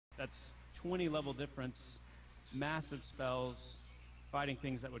that's 20 level difference, massive spells, fighting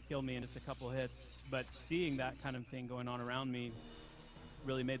things that would kill me in just a couple hits. But seeing that kind of thing going on around me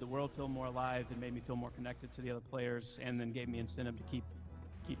really made the world feel more alive and made me feel more connected to the other players, and then gave me incentive to keep.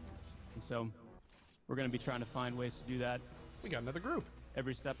 And so we're going to be trying to find ways to do that. We got another group.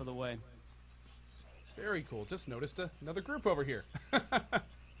 Every step of the way. Very cool. Just noticed another group over here.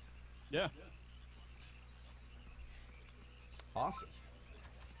 Yeah. Awesome.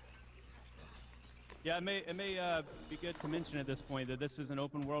 Yeah, it may be good to mention at this point that this is an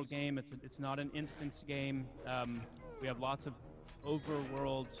open world game. It's not an instance game. We have lots of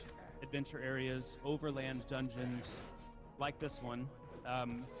overworld adventure areas, overland dungeons, like this one.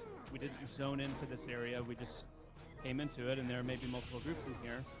 We didn't zone into this area. We just came into it, and there may be multiple groups in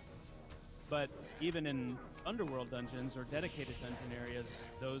here. But even in underworld dungeons or dedicated dungeon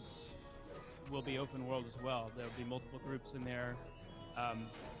areas, those will be open world as well. There'll be multiple groups in there.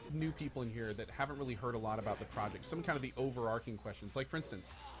 New people in here that haven't really heard a lot about the project, some kind of the overarching questions. Like, for instance,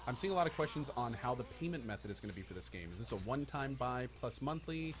 I'm seeing a lot of questions on how the payment method is going to be for this game. Is this a one-time buy plus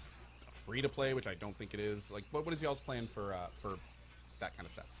monthly, free to play, which I don't think it is? Like, what is y'all's plan for that kind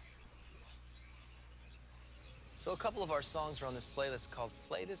of stuff? So a couple of our songs are on this playlist called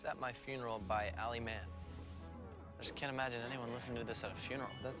Play This at My Funeral by Ali Mann. I just can't imagine anyone listening to this at a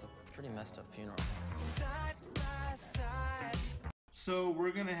funeral. That's a pretty messed up funeral. Side by side. So we're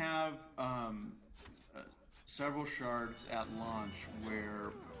going to have several shards at launch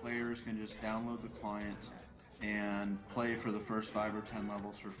where players can just download the client and play for the first 5 or 10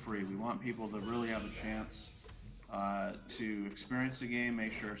 levels for free. We want people to really have a chance to experience the game,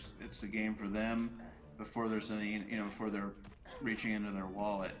 make sure it's a game for them before there's any, before they're reaching into their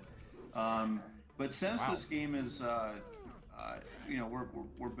wallet. But since this game is,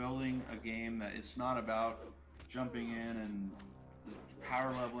 we're building a game that it's not about jumping in and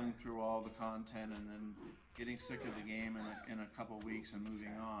power leveling through all the content and then getting sick of the game in a couple weeks and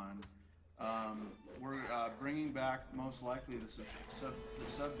moving on. We're bringing back most likely the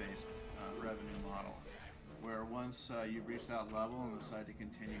sub-based revenue model, where once you reach that level and decide to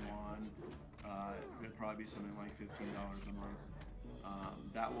continue on, it'd probably be something like $15 a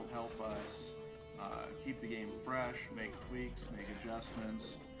month. That will help us keep the game fresh, make tweaks, make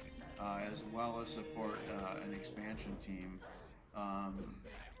adjustments, as well as support an expansion team.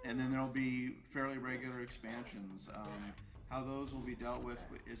 And then there'll be fairly regular expansions. How those will be dealt with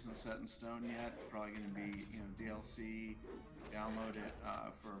isn't set in stone yet. Probably going to be, DLC, download it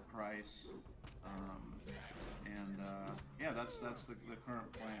for a price, yeah, that's the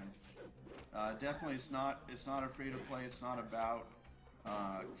current plan. Definitely, it's not a free to play. It's not about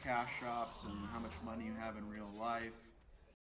cash shops and how much money you have in real life.